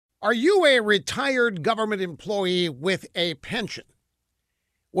Are you a retired government employee with a pension?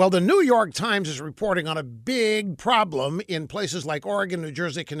 Well, the New York Times is reporting on a big problem in places like Oregon, New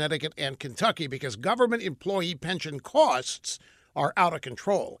Jersey, Connecticut, and Kentucky because government employee pension costs are out of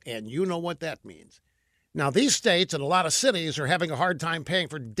control. And you know what that means. Now, these states and a lot of cities are having a hard time paying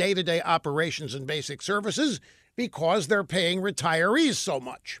for day-to-day operations and basic services because they're paying retirees so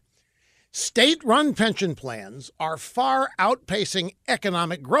much. State-run pension plans are far outpacing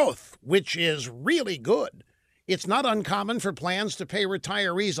economic growth, which is really good. It's not uncommon for plans to pay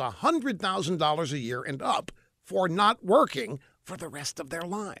retirees $100,000 a year and up for not working for the rest of their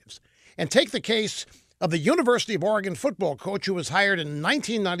lives. And take the case of the University of Oregon football coach who was hired in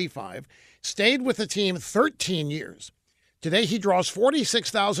 1995, stayed with the team 13 years. Today he draws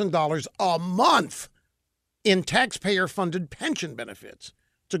 $46,000 a month in taxpayer-funded pension benefits.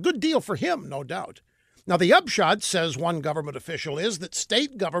 It's a good deal for him, no doubt. Now, the upshot, says one government official, is that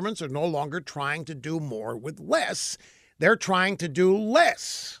state governments are no longer trying to do more with less. They're trying to do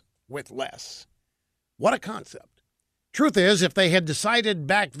less with less. What a concept. Truth is, if they had decided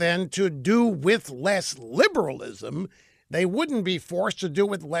back then to do with less liberalism, they wouldn't be forced to do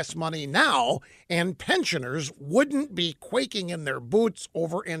with less money now, and pensioners wouldn't be quaking in their boots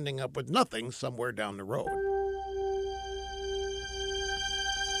over ending up with nothing somewhere down the road.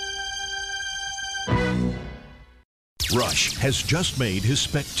 Rush has just made his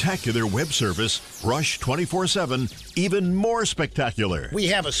spectacular web service, Rush 24/7, even more spectacular. We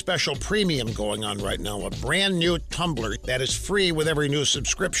have a special premium going on right now, a brand new Tumblr that is free with every new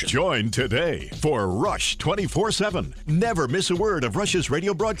subscription. Join today for Rush 24/7. Never miss a word of Rush's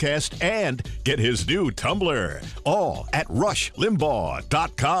radio broadcast and get his new Tumblr. All at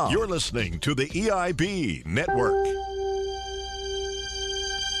RushLimbaugh.com. You're listening to the EIB Network.